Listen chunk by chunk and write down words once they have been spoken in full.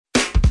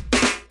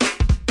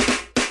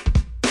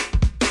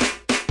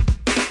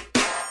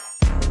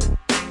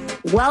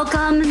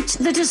Welcome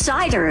to The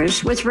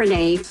Deciders with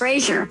Renee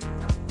Fraser.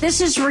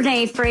 This is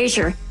Renee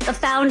Fraser, the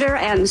founder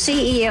and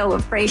CEO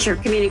of Fraser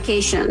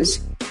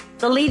Communications,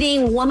 the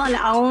leading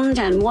woman-owned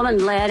and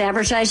woman-led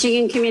advertising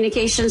and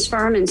communications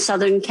firm in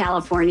Southern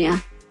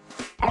California.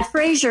 At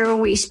Fraser,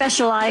 we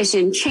specialize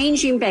in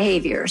changing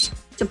behaviors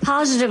to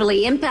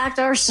positively impact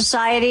our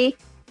society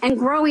and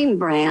growing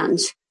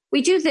brands.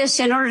 We do this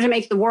in order to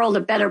make the world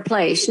a better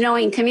place,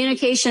 knowing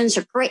communications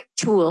are great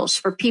tools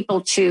for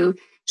people to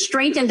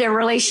strengthen their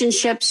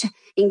relationships,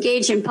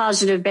 engage in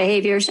positive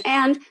behaviors,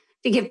 and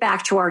to give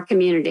back to our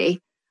community.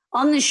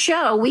 On the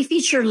show, we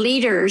feature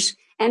leaders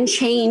and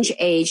change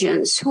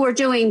agents who are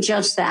doing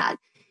just that,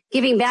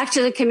 giving back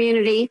to the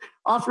community,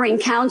 offering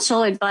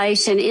counsel,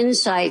 advice, and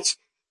insights,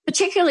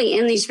 particularly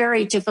in these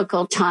very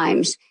difficult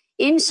times,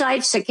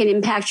 insights that can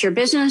impact your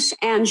business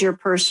and your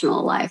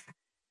personal life.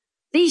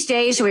 These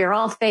days, we are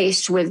all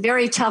faced with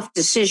very tough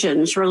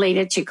decisions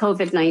related to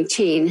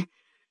COVID-19.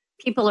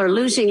 People are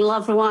losing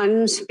loved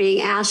ones,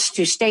 being asked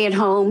to stay at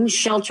home,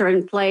 shelter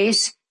in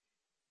place,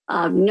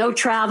 no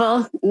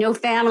travel, no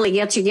family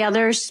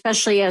get-togethers,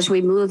 especially as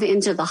we move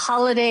into the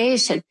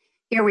holidays. And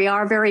here we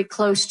are very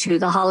close to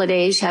the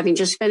holidays, having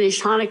just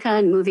finished Hanukkah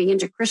and moving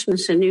into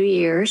Christmas and New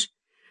Year's.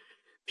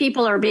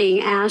 People are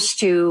being asked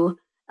to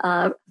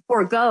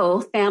forego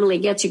family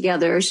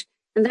get-togethers.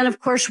 And then, of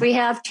course, we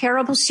have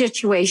terrible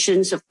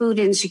situations of food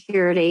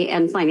insecurity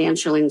and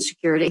financial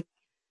insecurity.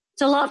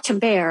 It's a lot to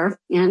bear,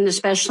 and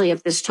especially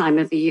at this time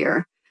of the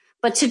year.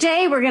 But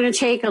today we're going to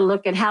take a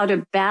look at how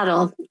to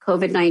battle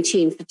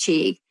COVID-19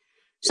 fatigue.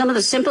 Some of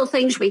the simple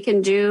things we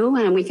can do,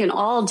 and we can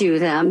all do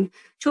them,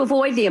 to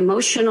avoid the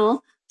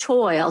emotional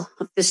toil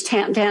of this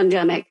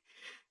pandemic.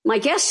 My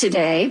guest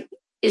today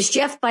is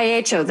Jeff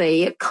Baietto,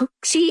 the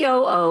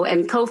COO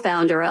and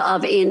co-founder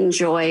of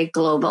Enjoy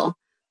Global.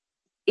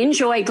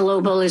 Enjoy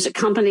Global is a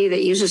company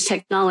that uses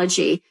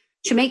technology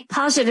to make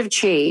positive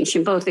change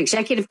in both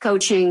executive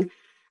coaching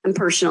and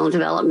personal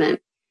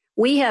development.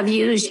 We have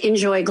used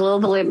Enjoy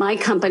Global at my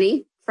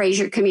company,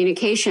 Fraser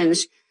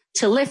Communications,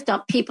 to lift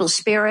up people's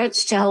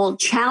spirits, to hold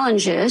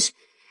challenges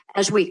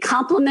as we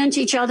complement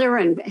each other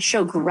and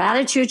show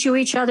gratitude to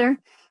each other,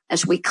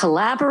 as we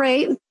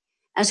collaborate,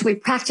 as we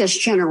practice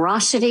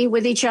generosity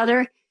with each other.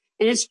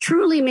 And it's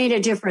truly made a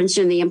difference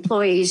in the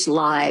employees'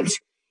 lives.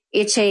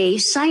 It's a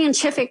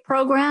scientific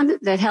program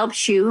that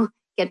helps you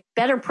get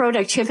better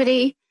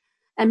productivity,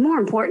 and more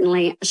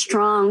importantly, a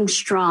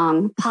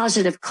strong,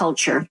 positive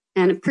culture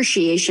and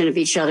appreciation of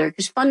each other.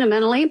 Because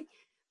fundamentally,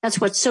 that's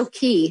what's so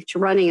key to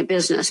running a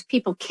business,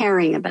 people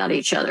caring about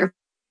each other.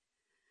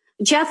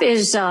 Jeff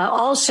is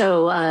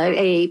also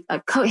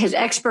his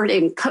expert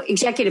in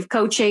executive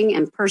coaching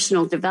and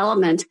personal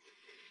development.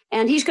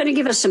 And he's going to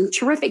give us some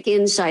terrific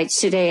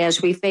insights today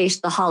as we face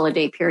the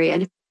holiday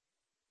period.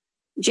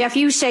 Jeff,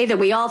 you say that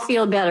we all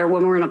feel better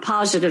when we're in a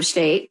positive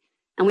state,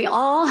 and we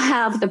all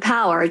have the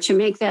power to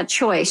make that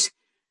choice.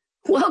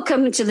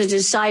 Welcome to the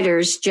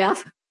Deciders,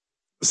 Jeff.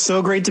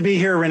 So great to be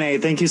here, Renee.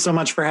 Thank you so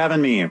much for having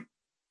me.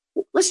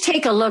 Let's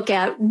take a look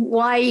at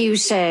why you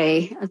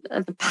say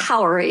the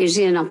power is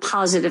in a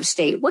positive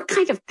state. What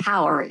kind of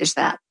power is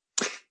that?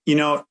 You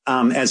know,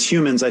 as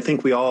humans, I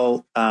think we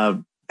all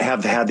have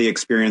had the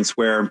experience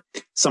where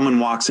someone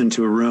walks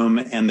into a room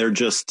and they're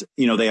just,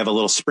 they have a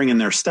little spring in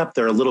their step.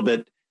 They're a little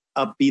bit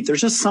upbeat.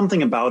 There's just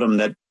something about them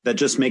that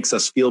just makes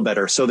us feel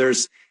better. So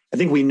I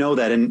think we know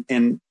that.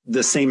 And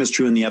the same is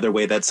true in the other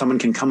way, that someone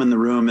can come in the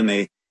room and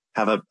they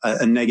have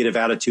a negative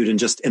attitude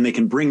and they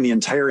can bring the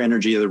entire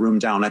energy of the room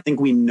down. I think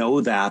we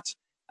know that.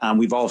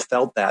 We've all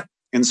felt that.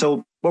 And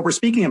so what we're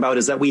speaking about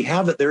is that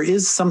there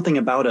is something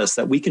about us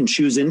that we can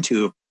choose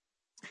into,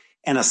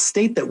 and a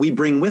state that we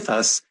bring with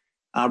us,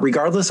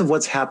 regardless of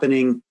what's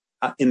happening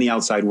in the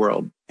outside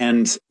world.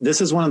 And this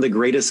is one of the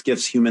greatest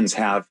gifts humans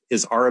have,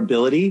 is our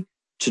ability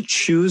to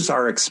choose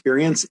our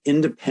experience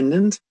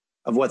independent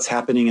of what's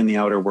happening in the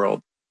outer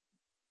world.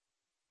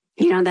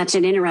 That's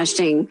an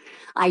interesting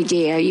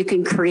idea. You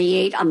can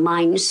create a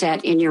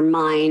mindset in your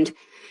mind.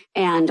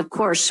 And of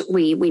course,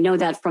 we know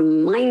that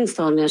from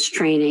mindfulness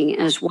training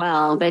as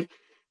well, but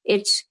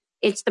it's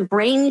the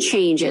brain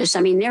changes.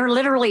 I mean, there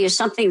literally is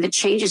something that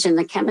changes in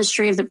the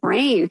chemistry of the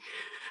brain.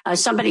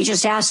 Somebody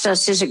just asked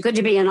us, is it good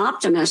to be an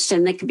optimist?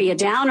 And it could be a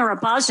down or a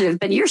positive,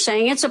 but you're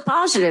saying it's a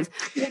positive.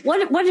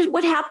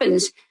 What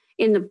happens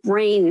in the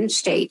brain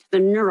state, the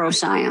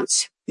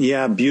neuroscience?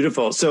 Yeah,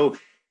 beautiful. So,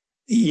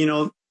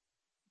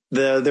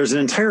 there's an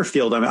entire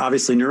field. I mean,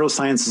 obviously,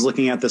 neuroscience is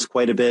looking at this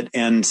quite a bit,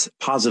 and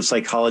positive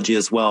psychology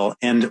as well.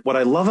 And what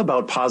I love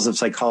about positive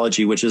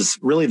psychology, which is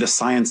really the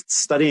science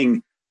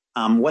studying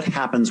what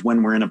happens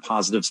when we're in a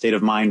positive state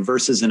of mind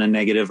versus in a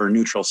negative or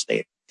neutral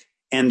state.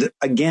 And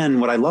again,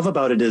 what I love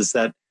about it is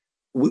that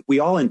we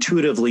all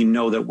intuitively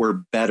know that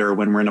we're better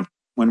when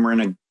we're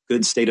in a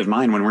good state of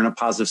mind, when we're in a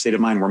positive state of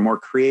mind. We're more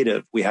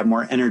creative. We have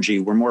more energy.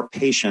 We're more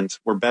patient.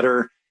 We're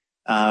better.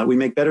 We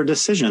make better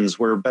decisions.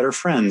 We're better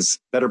friends,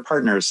 better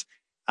partners.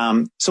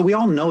 So we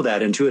all know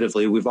that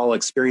intuitively. We've all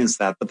experienced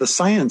that. But the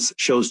science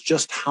shows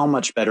just how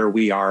much better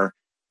we are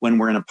when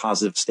we're in a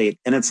positive state.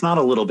 And it's not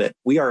a little bit.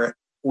 We are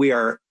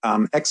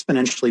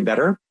exponentially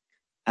better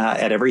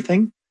at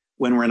everything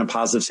when we're in a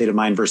positive state of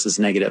mind versus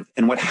negative.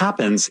 And what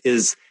happens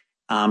is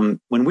when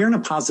we're in a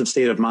positive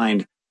state of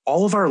mind,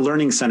 all of our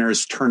learning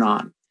centers turn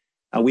on.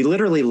 We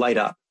literally light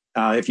up.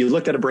 If you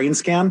looked at a brain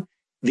scan,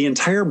 the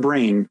entire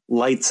brain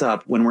lights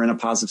up when we're in a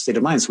positive state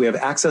of mind. So we have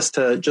access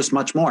to just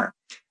much more.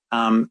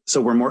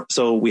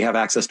 So we have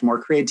access to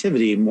more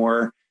creativity,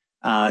 more,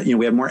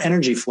 we have more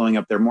energy flowing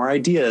up there, more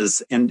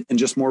ideas, and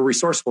just more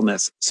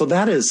resourcefulness. So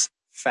that is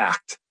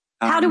fact.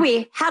 How do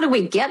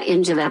we get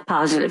into that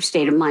positive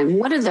state of mind?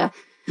 What are the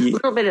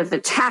little bit of the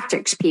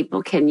tactics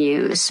people can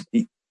use?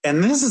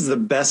 And this is the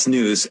best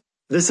news.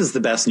 This is the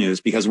best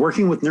news because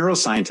working with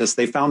neuroscientists,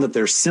 they found that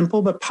there's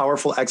simple but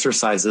powerful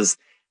exercises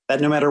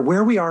that no matter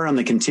where we are on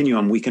the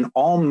continuum, we can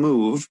all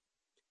move.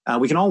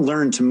 We can all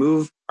learn to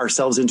move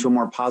ourselves into a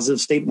more positive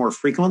state more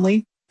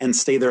frequently and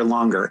stay there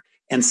longer.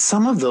 And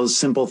some of those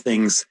simple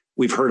things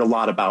we've heard a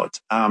lot about.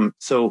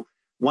 So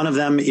one of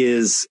them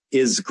is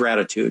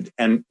gratitude.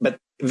 But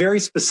very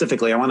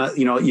specifically, I want to,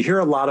 you hear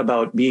a lot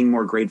about being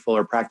more grateful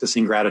or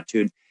practicing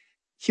gratitude.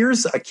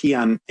 Here's a key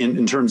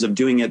in terms of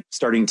doing it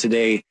starting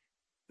today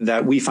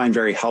that we find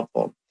very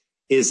helpful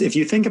is if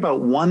you think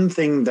about one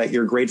thing that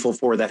you're grateful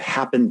for that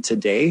happened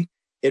today,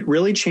 it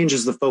really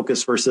changes the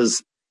focus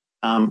versus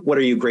what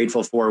are you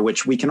grateful for,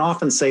 which we can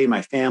often say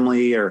my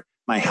family or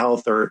my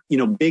health or,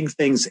 big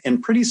things.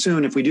 And pretty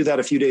soon, if we do that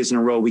a few days in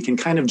a row, we can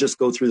kind of just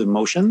go through the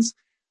motions.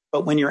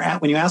 But when you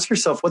ask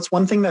yourself, what's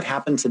one thing that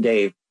happened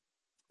today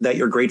that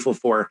you're grateful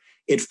for,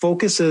 it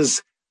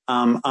focuses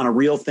on a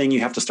real thing.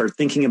 You have to start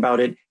thinking about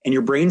it and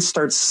your brain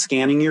starts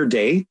scanning your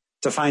day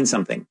to find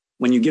something.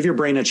 When you give your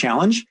brain a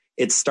challenge,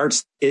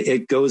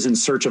 it goes in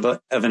search of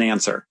an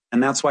answer.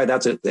 And that's why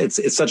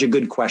it's such a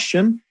good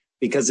question,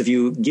 because if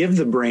you give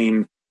the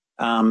brain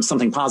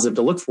something positive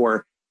to look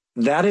for,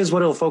 that is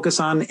what it'll focus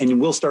on. And you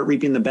will start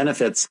reaping the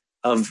benefits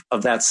of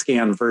that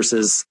scan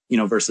versus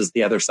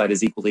the other side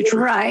is equally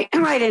true. Right.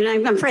 And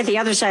I'm afraid the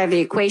other side of the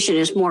equation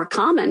is more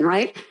common,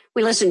 right?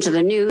 We listen to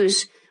the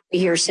news, we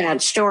hear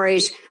sad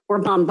stories, we're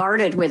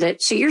bombarded with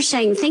it. So you're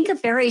saying, think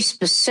of very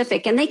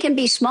specific, and they can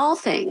be small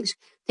things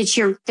that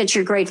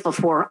you're grateful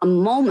for, a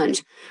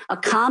moment, a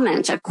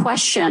comment, a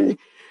question.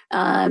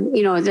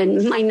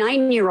 Then my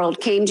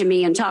 9-year-old came to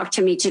me and talked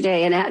to me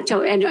today and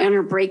on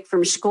her break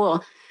from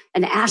school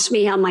and asked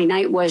me how my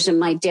night was and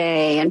my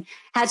day and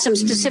had some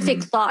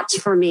specific thoughts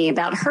for me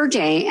about her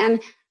day.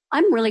 And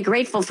I'm really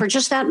grateful for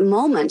just that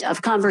moment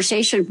of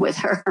conversation with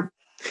her.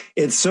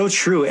 It's so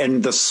true.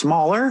 And the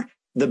smaller,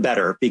 the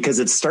better, because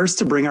it starts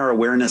to bring our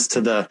awareness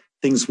to the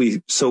things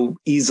we so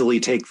easily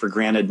take for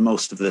granted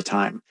most of the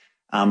time.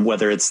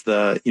 Whether it's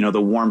the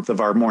warmth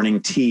of our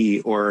morning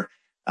tea or,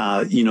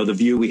 the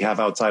view we have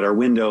outside our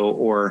window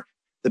or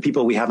the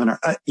people we have in our,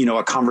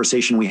 a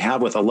conversation we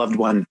have with a loved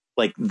one,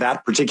 like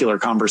that particular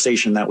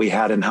conversation that we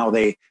had and how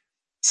they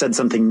said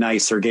something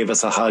nice or gave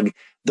us a hug.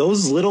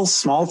 Those little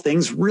small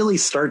things really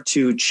start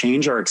to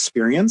change our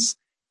experience.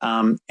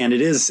 And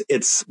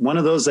it's one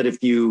of those that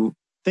if you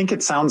think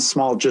it sounds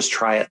small, just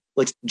try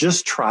it.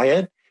 Just try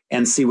it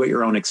and see what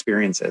your own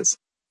experience is.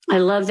 I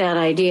love that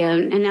idea.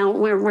 And now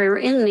we're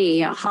in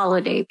the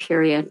holiday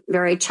period,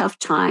 very tough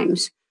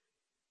times.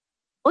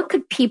 What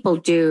could people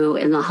do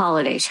in the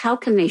holidays? How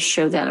can they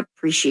show that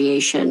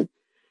appreciation?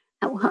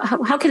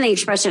 How can they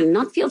express it and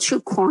not feel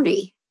too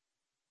corny?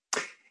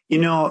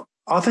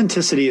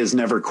 Authenticity is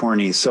never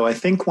corny. So I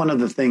think one of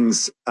the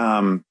things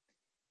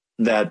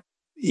that,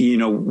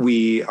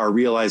 we are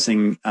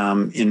realizing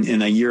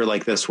in a year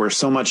like this where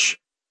so much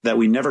that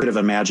we never could have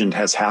imagined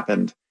has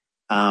happened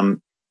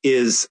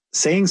is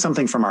saying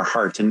something from our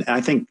heart. And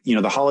I think,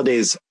 the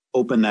holidays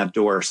open that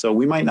door. So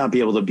we might not be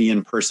able to be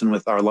in person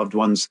with our loved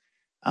ones.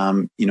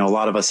 A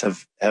lot of us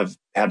have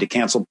had to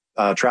cancel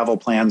travel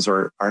plans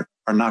or are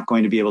not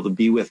going to be able to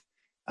be with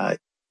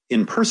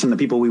in person the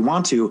people we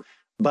want to.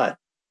 But,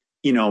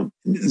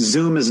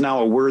 Zoom is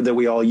now a word that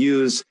we all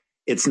use.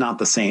 It's not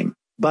the same.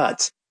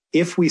 But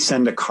if we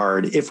send a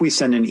card, if we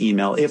send an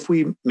email, if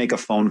we make a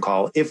phone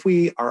call, if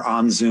we are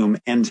on Zoom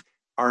and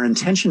our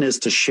intention is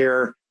to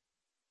share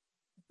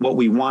what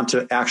we want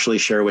to actually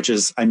share, which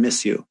is, I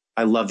miss you.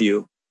 I love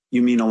you.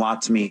 You mean a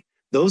lot to me.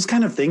 Those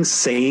kind of things,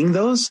 saying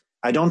those,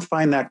 I don't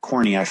find that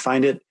corny. I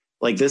find it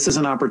like this is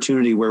an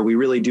opportunity where we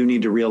really do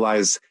need to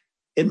realize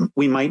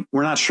we're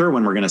not sure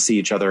when we're going to see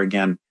each other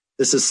again.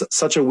 This is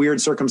such a weird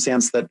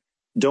circumstance that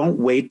don't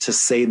wait to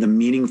say the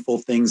meaningful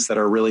things that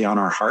are really on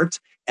our heart.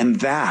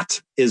 And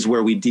that is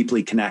where we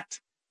deeply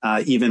connect,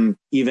 even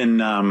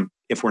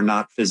if we're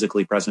not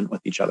physically present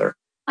with each other.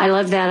 I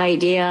love that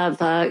idea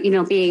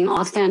of, being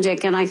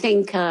authentic. And I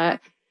think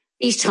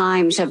these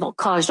times have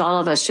caused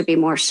all of us to be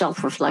more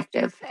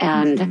self-reflective.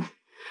 And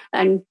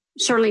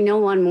certainly no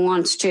one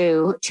wants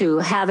to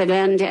have it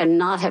end and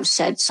not have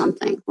said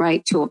something,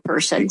 right, to a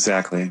person.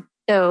 Exactly.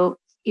 So,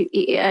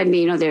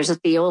 there's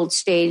the old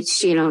stage,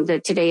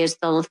 that today is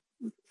the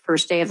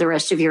first day of the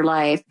rest of your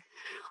life.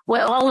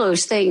 Well, all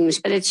those things,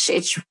 but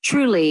it's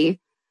truly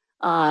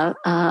a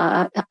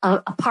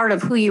part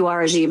of who you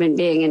are as a human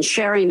being, and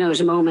sharing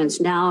those moments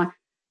now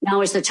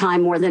now is the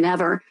time more than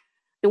ever.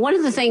 And one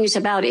of the things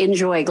about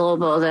Enjoy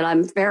Global that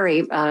I'm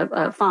very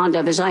fond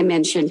of, as I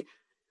mentioned,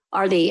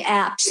 are the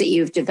apps that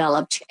you've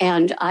developed.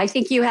 And I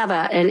think you have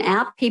an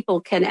app people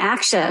can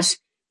access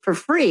for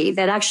free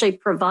that actually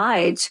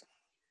provides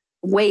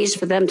ways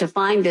for them to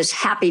find this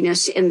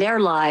happiness in their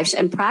lives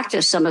and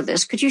practice some of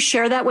this. Could you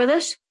share that with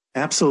us?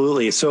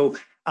 Absolutely. So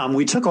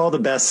we took all the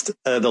best,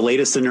 the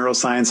latest in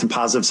neuroscience and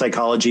positive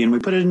psychology, and we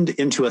put it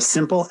into a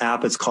simple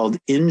app. It's called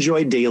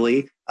Enjoy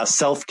Daily, a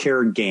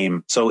self-care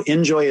game. So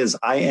Enjoy is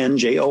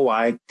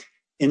INJOY,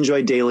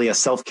 Enjoy Daily, a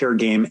self-care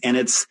game. And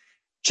it's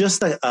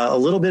just a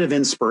little bit of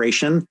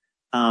inspiration,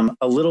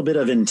 a little bit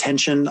of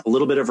intention, a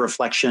little bit of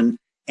reflection,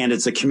 and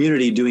it's a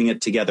community doing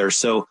it together.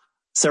 So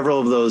several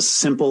of those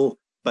simple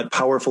but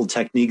powerful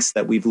techniques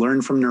that we've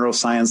learned from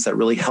neuroscience that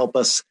really help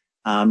us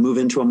move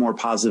into a more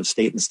positive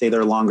state and stay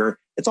there longer.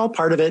 It's all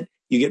part of it.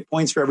 You get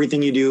points for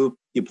everything you do.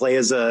 You play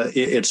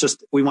it's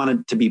just, we want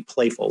it to be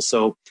playful.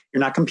 So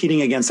you're not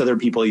competing against other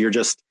people. You're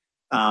just,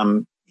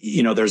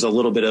 there's a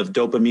little bit of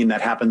dopamine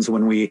that happens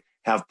when we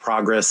have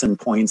progress and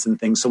points and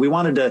things. So we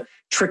wanted to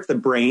trick the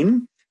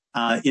brain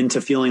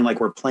into feeling like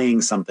we're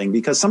playing something,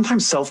 because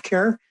sometimes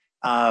self-care,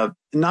 not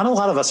a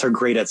lot of us are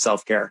great at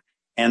self-care.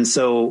 And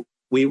so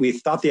we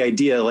thought the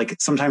idea, like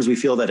sometimes we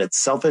feel that it's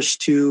selfish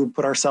to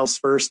put ourselves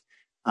first.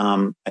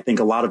 I think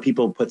a lot of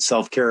people put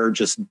self-care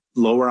just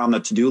lower on the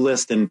to-do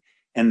list and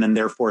then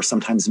therefore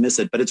sometimes miss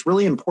it. But it's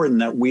really important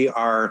that we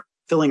are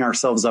filling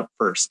ourselves up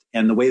first.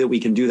 And the way that we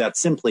can do that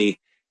simply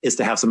is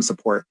to have some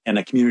support and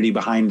a community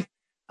behind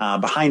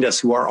us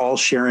who are all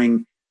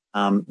sharing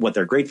what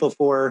they're grateful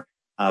for,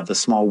 the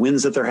small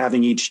wins that they're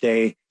having each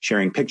day,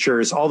 sharing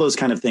pictures, all those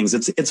kind of things.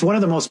 It's one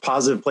of the most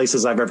positive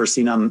places I've ever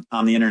seen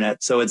on the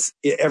internet. So it's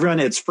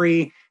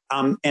free,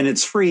 and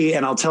it's free.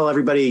 And I'll tell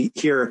everybody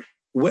here,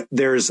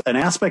 there's an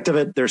aspect of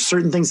it. There's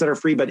certain things that are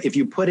free, but if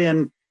you put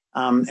in,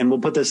 and we'll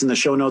put this in the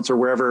show notes or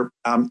wherever,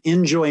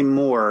 Enjoy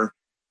More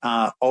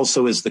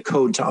also is the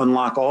code to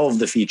unlock all of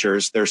the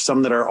features. There's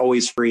some that are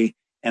always free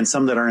and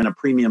some that are in a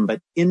premium,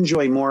 but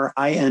Enjoy More,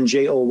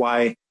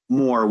 INJOY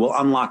More, will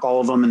unlock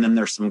all of them. And then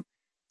there's some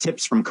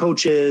tips from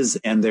coaches,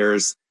 and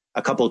there's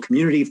a couple of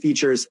community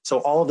features. So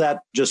all of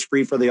that just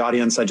free for the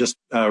audience. I just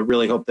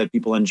really hope that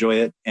people enjoy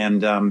it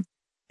and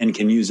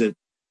can use it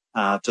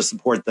to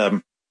support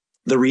the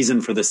reason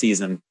for the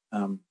season,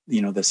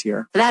 this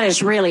year. That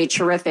is really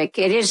terrific.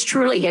 It is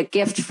truly a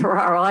gift for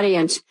our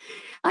audience.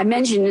 I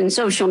mentioned in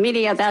social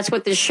media, that's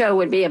what this show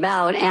would be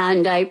about.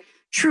 And I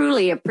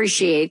truly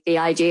appreciate the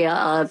idea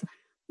of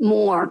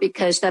more,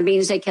 because that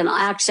means they can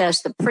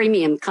access the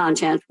premium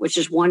content, which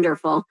is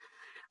wonderful.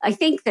 I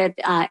think that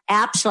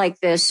apps like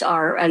this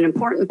are an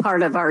important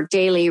part of our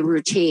daily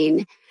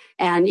routine.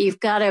 And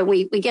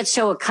we get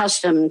so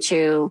accustomed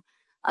to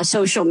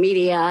social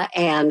media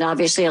and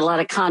obviously a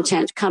lot of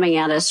content coming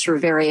at us through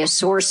various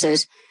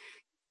sources.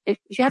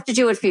 You have to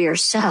do it for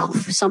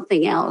yourself,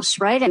 something else,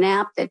 right? An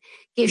app that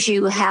gives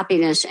you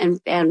happiness and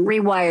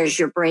rewires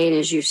your brain,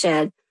 as you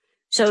said.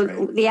 So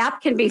right. The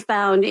app can be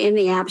found in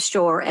the App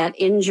Store at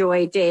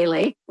Enjoy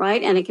Daily,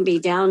 right? And it can be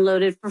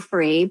downloaded for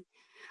free.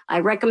 I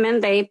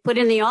recommend they put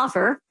in the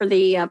offer for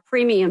the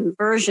premium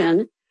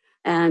version,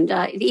 and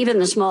even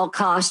the small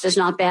cost is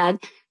not bad.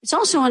 It's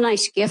also a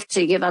nice gift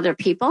to give other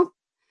people,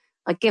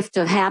 a gift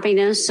of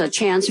happiness, a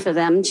chance for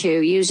them to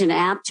use an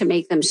app to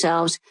make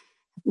themselves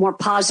more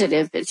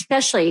positive,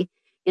 especially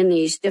in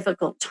these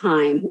difficult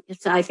times.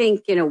 I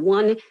think,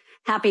 one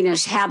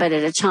happiness habit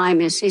at a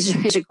time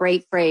is a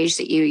great phrase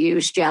that you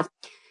use, Jeff.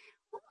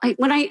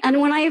 When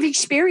I have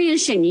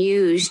experienced and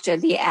used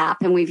the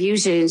app, and we've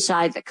used it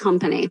inside the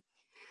company,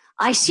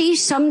 I see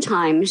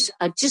sometimes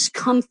a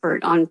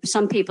discomfort on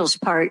some people's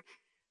part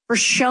for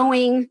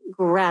showing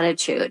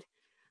gratitude,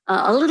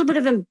 a little bit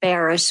of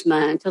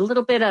embarrassment, a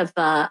little bit of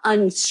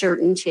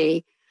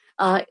uncertainty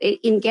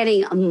in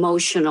getting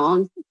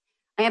emotional.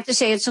 I have to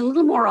say it's a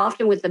little more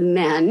often with the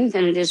men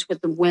than it is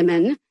with the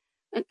women.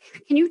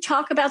 Can you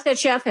talk about that,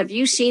 Jeff? Have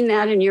you seen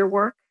that in your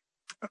work?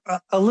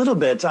 A little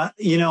bit. I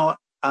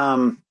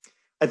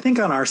think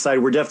on our side,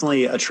 we're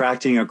definitely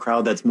attracting a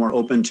crowd that's more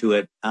open to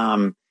it.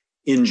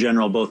 In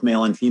general, both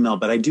male and female.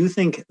 But I do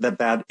think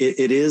that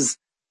it is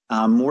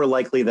more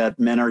likely that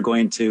men are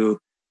going to,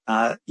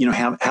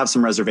 have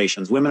some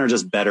reservations. Women are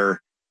just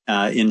better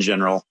in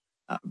general,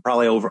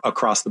 probably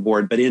across the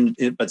board.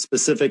 But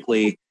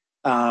specifically,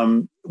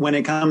 when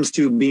it comes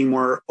to being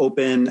more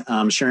open,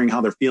 sharing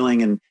how they're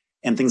feeling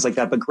and things like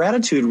that. But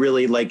gratitude,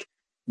 really, like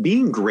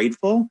being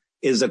grateful,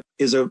 is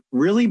a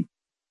really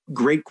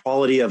great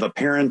quality of a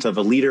parent, of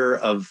a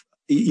leader.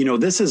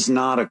 This is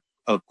not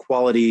a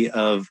quality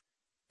of.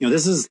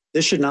 This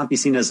should not be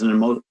seen as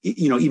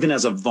even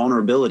as a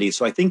vulnerability.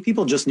 So I think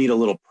people just need a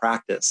little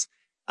practice.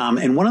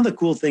 And one of the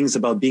cool things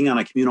about being on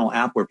a communal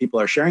app where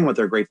people are sharing what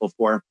they're grateful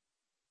for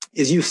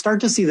is you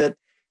start to see that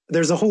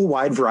there's a whole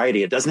wide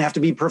variety. It doesn't have to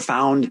be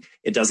profound.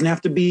 It doesn't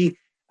have to be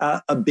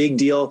a big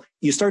deal.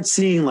 You start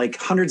seeing like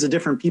hundreds of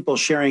different people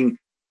sharing,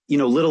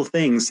 little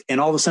things.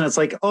 And all of a sudden it's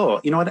like, oh,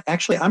 you know what?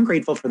 Actually, I'm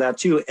grateful for that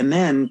too. And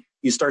then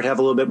you start to have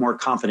a little bit more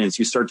confidence.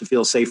 You start to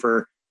feel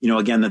safer,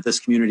 again, that this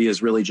community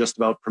is really just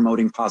about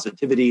promoting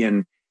positivity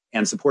and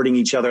supporting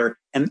each other.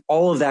 And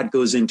all of that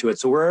goes into it.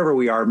 So wherever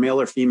we are,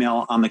 male or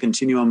female, on the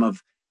continuum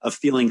of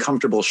feeling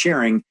comfortable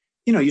sharing,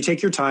 you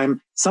take your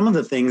time. Some of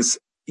the things,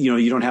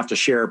 you don't have to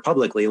share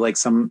publicly, like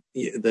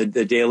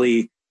the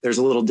daily, there's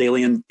a little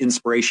daily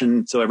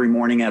inspiration. So every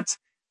morning at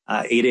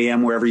 8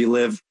 a.m., wherever you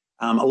live,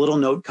 a little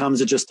note comes.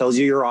 It just tells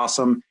you you're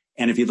awesome.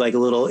 And if you'd like a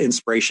little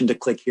inspiration, to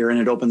click here, and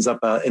it opens up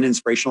an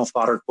inspirational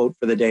thought or quote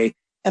for the day.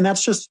 And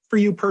that's just for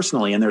you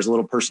personally. And there's a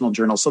little personal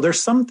journal. So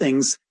there's some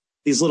things,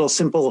 these little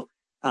simple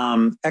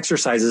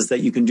exercises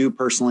that you can do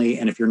personally.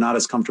 And if you're not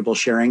as comfortable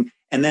sharing,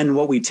 and then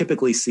what we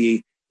typically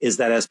see is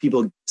that as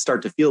people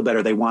start to feel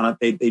better, they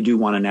do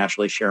want to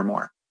naturally share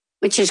more.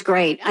 Which is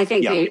great. I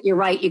think you're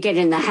right. You get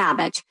in the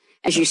habit,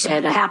 as you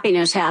said, a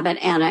happiness habit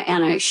and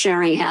a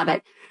sharing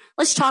habit.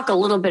 Let's talk a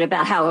little bit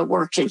about how it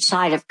works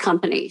inside of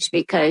companies,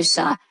 because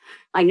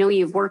I know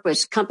you've worked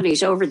with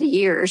companies over the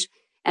years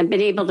and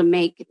been able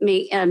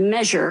to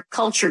measure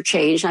culture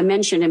change. I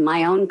mentioned in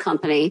my own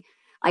company,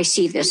 I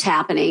see this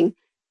happening.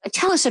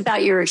 Tell us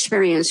about your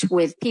experience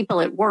with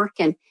people at work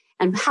and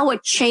how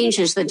it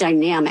changes the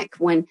dynamic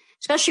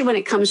especially when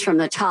it comes from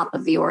the top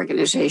of the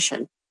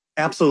organization.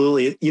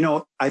 Absolutely.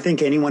 I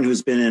think anyone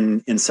who's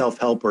been in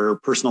self-help or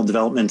personal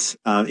development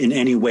in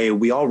any way,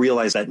 we all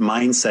realize that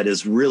mindset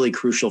is really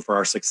crucial for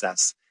our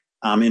success.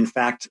 In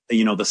fact,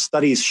 the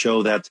studies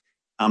show that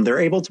they're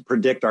able to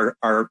predict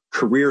our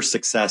career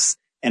success,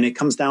 and it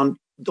comes down,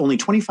 only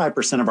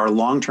 25% of our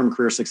long-term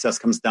career success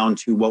comes down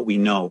to what we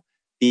know.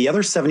 The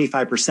other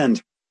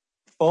 75%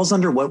 falls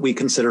under what we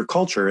consider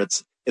culture.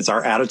 It's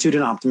our attitude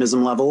and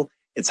optimism level.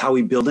 It's how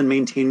we build and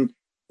maintain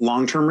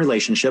long-term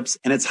relationships,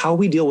 and it's how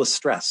we deal with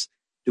stress.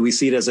 Do we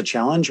see it as a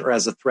challenge or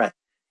as a threat?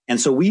 And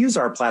so we use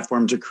our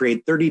platform to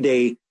create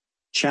 30-day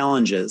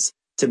challenges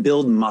to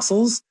build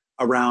muscles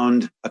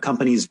around a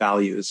company's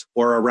values,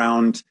 or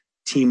around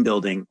team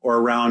building, or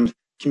around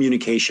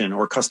communication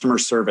or customer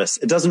service.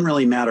 It doesn't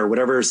really matter,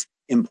 whatever's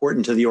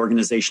important to the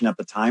organization at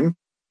the time.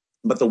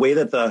 But the way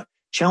that the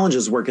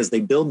challenges work is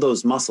they build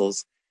those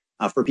muscles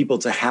for people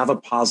to have a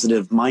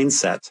positive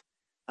mindset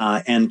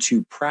and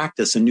to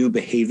practice a new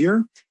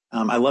behavior.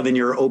 I love in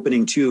your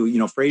opening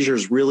too,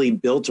 Fraser's really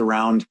built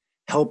around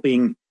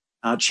helping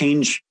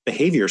change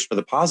behaviors for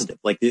the positive,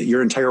 like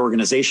your entire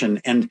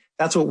organization. And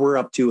that's what we're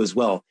up to as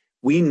well.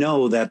 We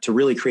know that to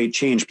really create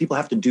change, people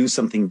have to do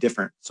something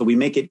different. So we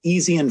make it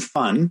easy and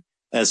fun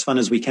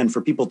as we can,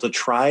 for people to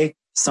try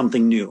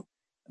something new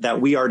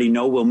that we already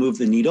know will move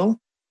the needle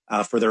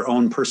for their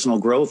own personal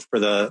growth, for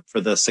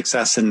the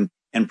success and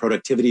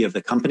productivity of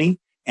the company.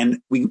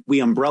 And we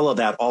umbrella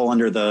that all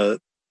under the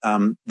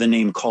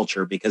name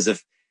culture, because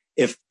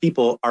if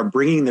people are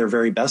bringing their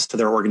very best to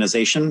their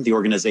organization, the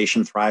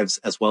organization thrives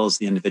as well as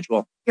the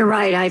individual. You're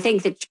right. I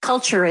think that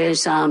culture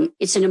is,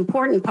 it's an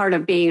important part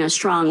of being a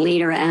strong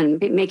leader and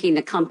making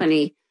the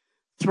company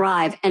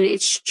thrive. And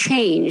it's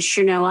changed.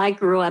 I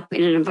grew up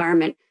in an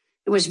environment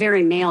that was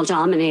very male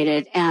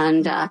dominated,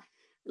 and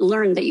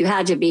learned that you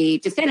had to be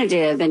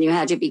definitive and you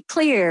had to be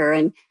clear,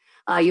 and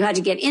you had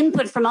to get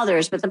input from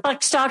others, but the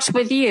buck stops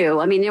with you.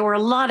 I mean, there were a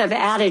lot of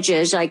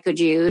adages I could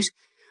use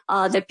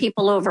that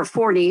people over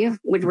 40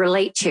 would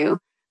relate to.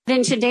 But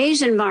in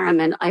today's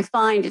environment, I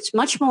find it's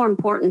much more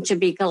important to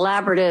be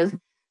collaborative,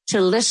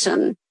 to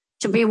listen,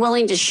 to be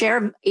willing to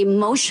share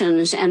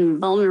emotions and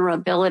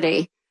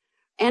vulnerability,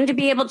 and to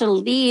be able to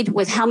lead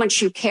with how much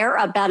you care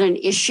about an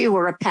issue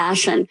or a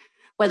passion,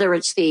 whether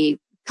it's the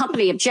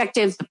company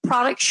objective, the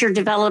products you're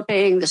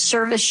developing, the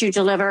service you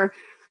deliver.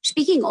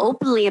 Speaking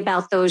openly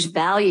about those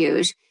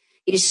values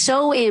is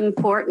so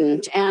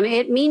important. And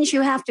it means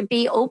you have to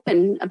be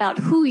open about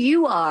who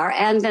you are,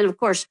 and then, of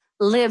course,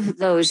 live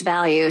those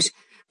values.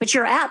 But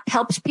your app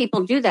helps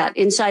people do that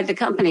inside the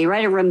company,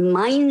 right? It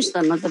reminds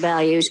them of the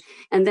values,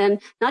 and then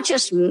not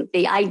just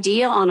the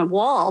idea on a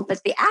wall,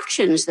 but the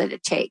actions that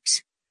it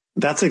takes.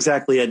 That's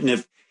exactly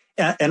it.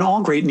 And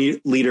all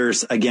great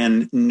leaders,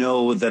 again,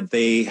 know that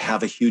they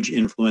have a huge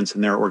influence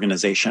in their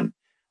organization.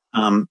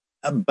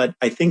 But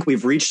I think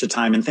we've reached a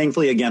time, and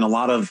thankfully, again, a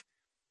lot of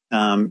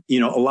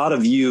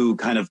you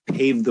kind of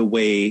paved the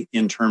way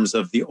in terms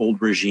of the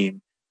old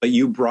regime, but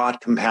you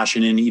brought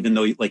compassion in, even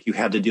though you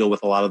had to deal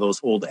with a lot of those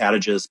old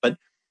adages. But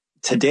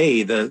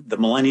today, the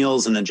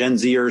millennials and the Gen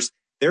Zers,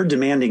 they're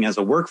demanding as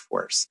a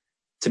workforce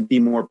to be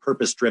more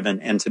purpose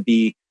driven and to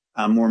be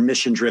more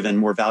mission driven,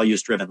 more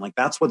values driven.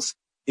 That's what's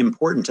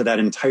important to that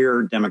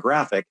entire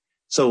demographic.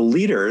 So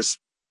leaders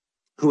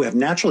who have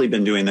naturally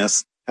been doing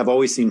this have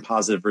always seen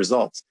positive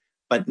results.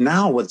 But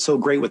now what's so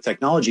great with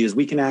technology is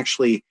we can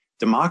actually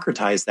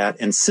democratize that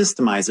and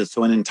systemize it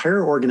so an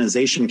entire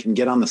organization can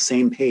get on the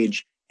same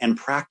page and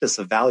practice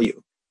a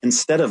value,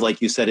 instead of,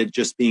 like you said, it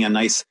just being a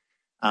nice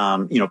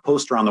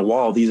poster on the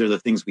wall. These are the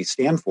things we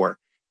stand for.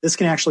 This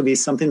can actually be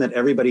something that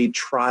everybody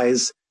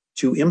tries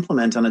to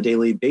implement on a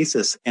daily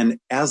basis. And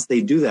as they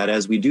do that,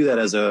 as we do that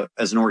as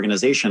an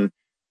organization,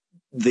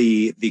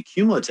 the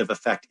cumulative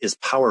effect is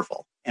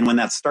powerful. And when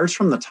that starts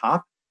from the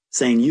top,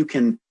 saying you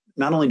can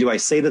not only do I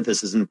say that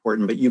this is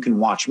important, but you can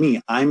watch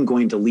me. I'm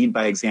going to lead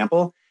by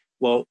example.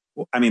 Well,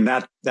 I mean,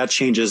 that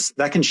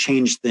can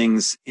change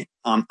things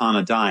on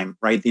a dime,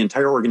 right? The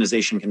entire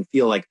organization can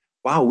feel like,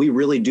 wow, we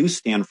really do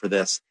stand for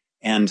this.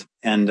 And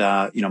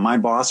my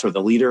boss or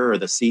the leader or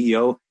the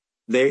CEO,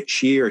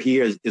 she or he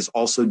is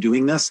also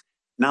doing this.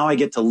 Now I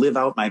get to live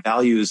out my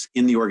values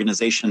in the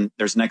organization.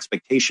 There's an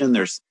expectation.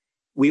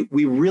 We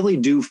really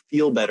do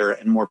feel better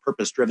and more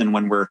purpose driven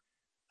when we're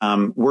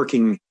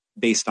working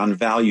based on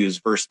values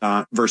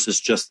versus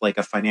just like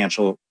a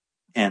financial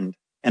end.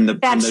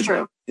 That's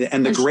true.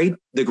 And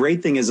the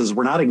great thing is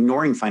we're not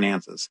ignoring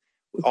finances.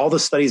 All the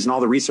studies and all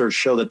the research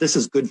show that this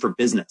is good for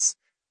business.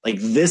 Like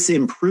this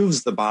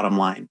improves the bottom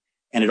line,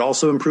 and it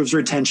also improves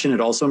retention. It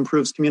also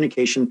improves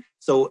communication.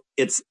 So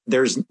it's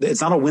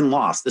not a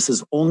win-loss. This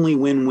is only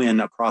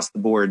win-win across the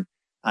board.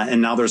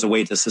 And now there's a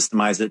way to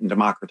systemize it and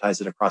democratize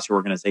it across your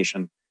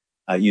organization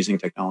using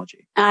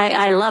technology.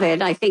 I love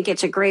it. I think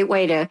it's a great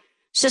way to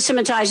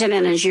systematize it.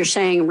 And as you're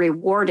saying,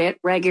 reward it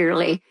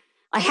regularly.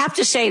 I have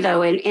to say,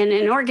 though, in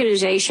an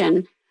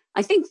organization,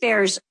 I think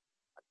there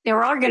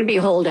are going to be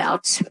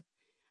holdouts.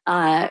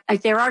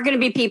 There are going to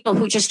be people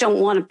who just don't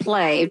want to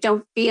play,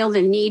 don't feel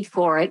the need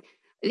for it.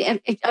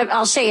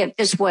 I'll say it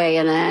this way,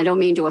 and I don't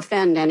mean to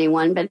offend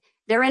anyone, but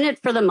they're in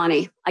it for the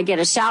money. I get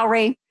a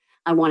salary.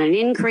 I want an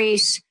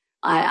increase.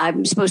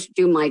 I'm supposed to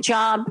do my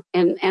job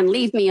and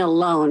leave me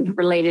alone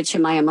related to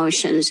my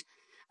emotions.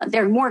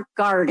 They're more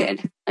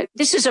guarded.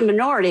 This is a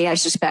minority, I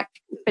suspect.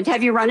 But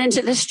have you run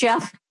into this,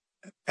 Jeff?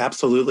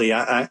 Absolutely.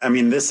 I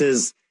mean, this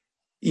is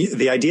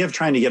the idea of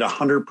trying to get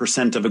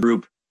 100% of a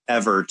group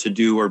ever to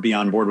do or be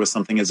on board with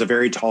something is a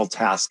very tall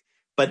task.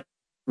 But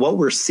what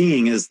we're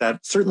seeing is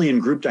that certainly in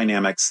group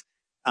dynamics,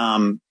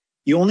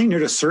 you only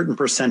need a certain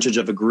percentage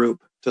of a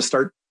group to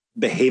start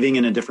behaving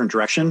in a different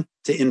direction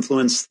to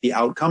influence the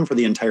outcome for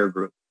the entire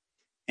group.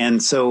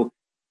 And so,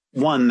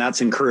 one, that's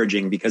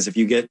encouraging because if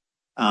you get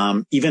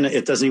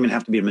it doesn't even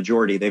have to be a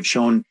majority. They've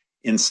shown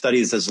in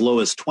studies as low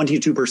as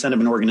 22% of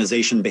an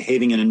organization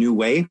behaving in a new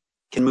way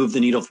can move the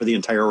needle for the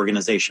entire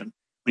organization.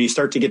 When you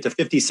start to get to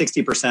 50,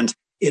 60%,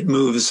 it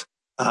moves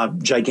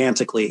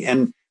gigantically.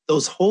 And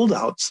those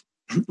holdouts,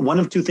 one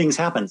of two things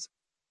happens.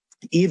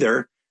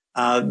 Either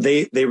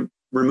they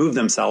remove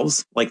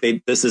themselves, like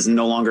this is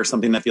no longer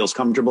something that feels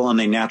comfortable, and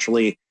they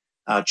naturally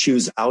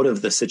choose out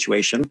of the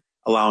situation,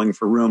 allowing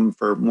for room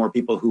for more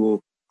people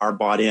who are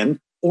bought in,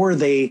 or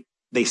they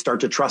start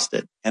to trust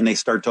it and they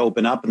start to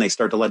open up and they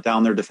start to let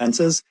down their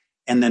defenses.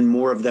 And then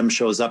more of them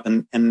shows up.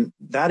 And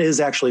that is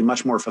actually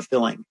much more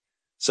fulfilling.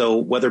 So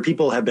whether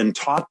people have been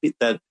taught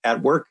that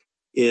at work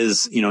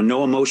is,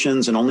 no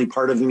emotions and only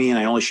part of me and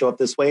I only show up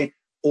this way,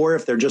 or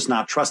if they're just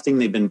not trusting,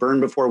 they've been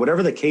burned before,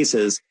 whatever the case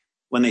is,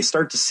 when they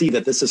start to see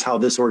that this is how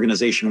this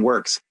organization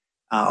works,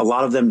 a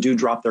lot of them do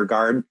drop their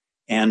guard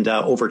and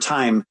over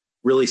time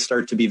really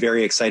start to be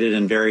very excited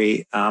and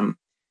very,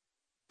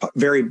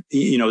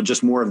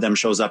 just more of them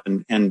shows up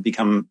and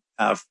become,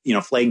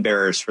 flag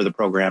bearers for the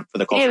program, for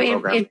the culture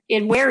program.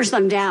 It wears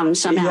them down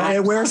somehow. Yeah,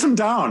 it wears them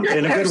down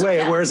in a good way.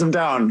 It wears them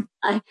down.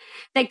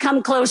 They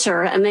come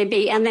closer and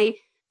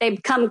they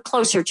come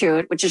closer to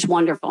it, which is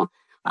wonderful.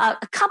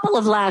 A couple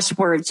of last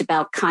words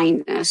about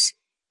kindness,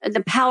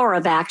 the power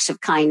of acts of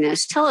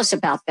kindness. Tell us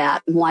about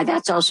that and why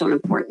that's also an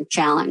important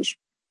challenge.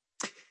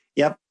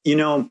 Yep.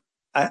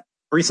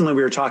 Recently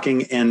we were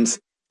talking and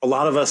a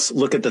lot of us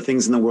look at the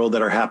things in the world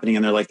that are happening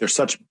and they're like, they're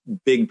such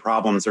big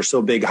problems. They're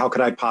so big. How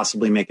could I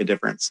possibly make a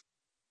difference?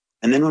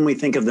 And then when we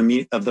think of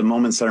the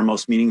moments that are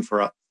most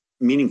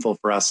meaningful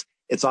for us,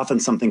 it's often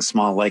something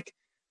small, like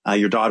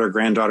your daughter,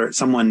 granddaughter,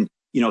 someone,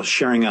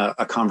 sharing a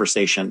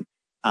conversation.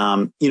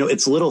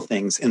 It's little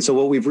things. And so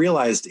what we've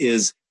realized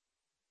is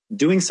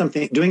doing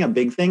a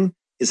big thing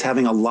is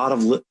having a lot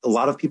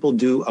of people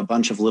do a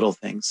bunch of little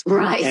things.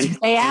 Right. And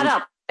they add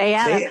up. They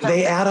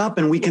add up,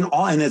 and we can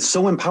all, and it's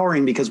so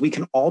empowering because we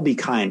can all be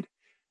kind,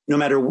 no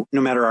matter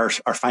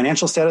our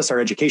financial status,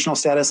 our educational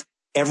status.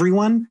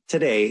 Everyone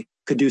today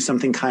could do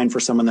something kind for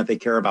someone that they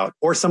care about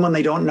or someone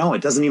they don't know.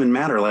 It doesn't even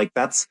matter.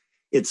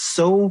 It's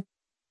so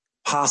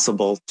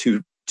possible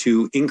to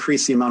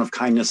increase the amount of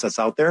kindness that's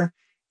out there.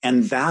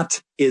 And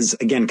that is,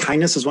 again,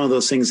 kindness is one of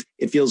those things.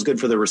 It feels good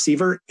for the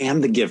receiver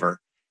and the giver.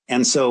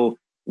 And so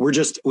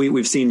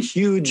we've seen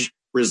huge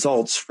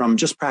results from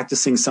just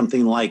practicing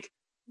something like,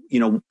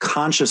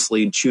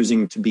 consciously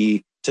choosing to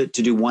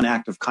do one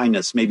act of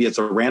kindness. Maybe it's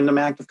a random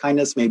act of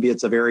kindness. Maybe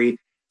it's a very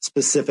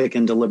specific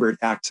and deliberate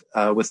act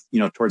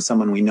towards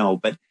someone we know.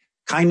 But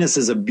kindness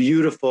is a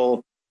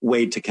beautiful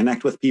way to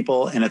connect with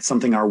people. And it's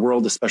something our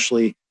world,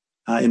 especially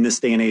in this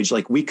day and age,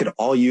 like we could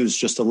all use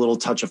just a little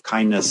touch of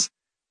kindness.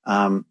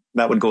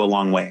 That would go a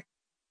long way.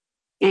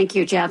 Thank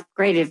you, Jeff.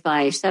 Great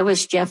advice. That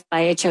was Jeff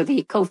Baietto,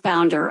 the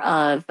co-founder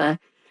of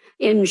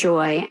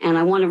Enjoy. And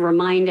I want to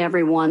remind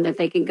everyone that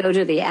they can go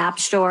to the App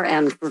Store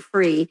and for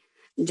free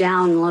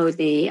download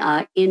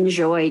the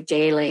Enjoy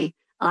Daily,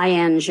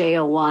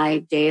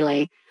 INJOY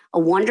Daily, a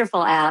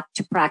wonderful app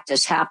to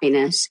practice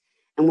happiness.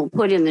 And we'll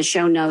put in the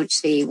show notes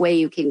the way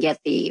you can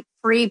get the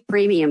free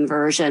premium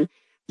version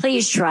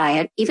Please try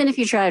it. Even if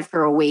you try it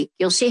for a week,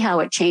 you'll see how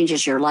it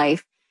changes your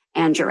life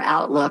and your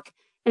outlook.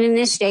 And in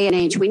this day and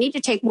age, we need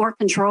to take more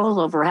control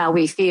over how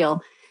we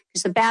feel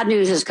because the bad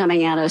news is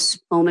coming at us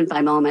moment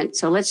by moment.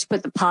 So let's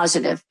put the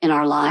positive in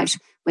our lives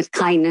with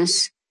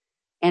kindness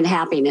and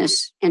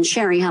happiness and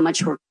sharing how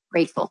much we're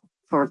grateful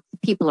for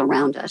people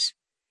around us.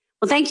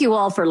 Well, thank you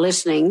all for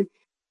listening.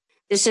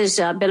 This has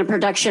been a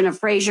production of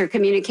Fraser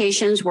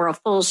Communications. We're a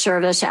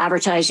full-service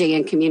advertising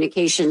and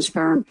communications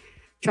firm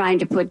trying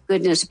to put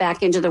goodness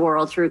back into the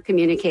world through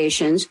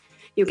communications.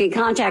 You can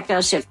contact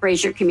us at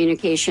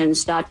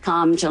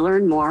FraserCommunications.com to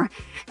learn more.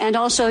 And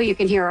also you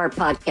can hear our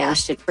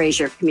podcast at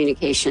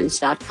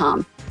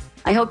FraserCommunications.com.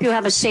 I hope you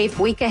have a safe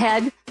week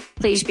ahead.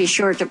 Please be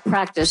sure to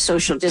practice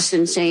social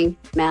distancing,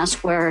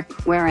 mask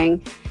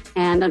wearing.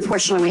 And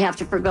unfortunately, we have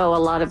to forgo a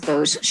lot of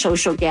those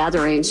social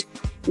gatherings.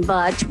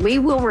 But we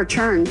will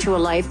return to a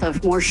life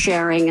of more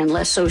sharing and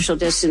less social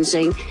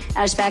distancing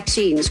as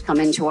vaccines come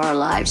into our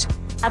lives.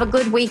 Have a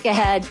good week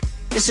ahead.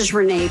 This is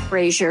Renee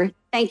Fraser.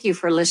 Thank you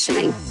for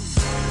listening.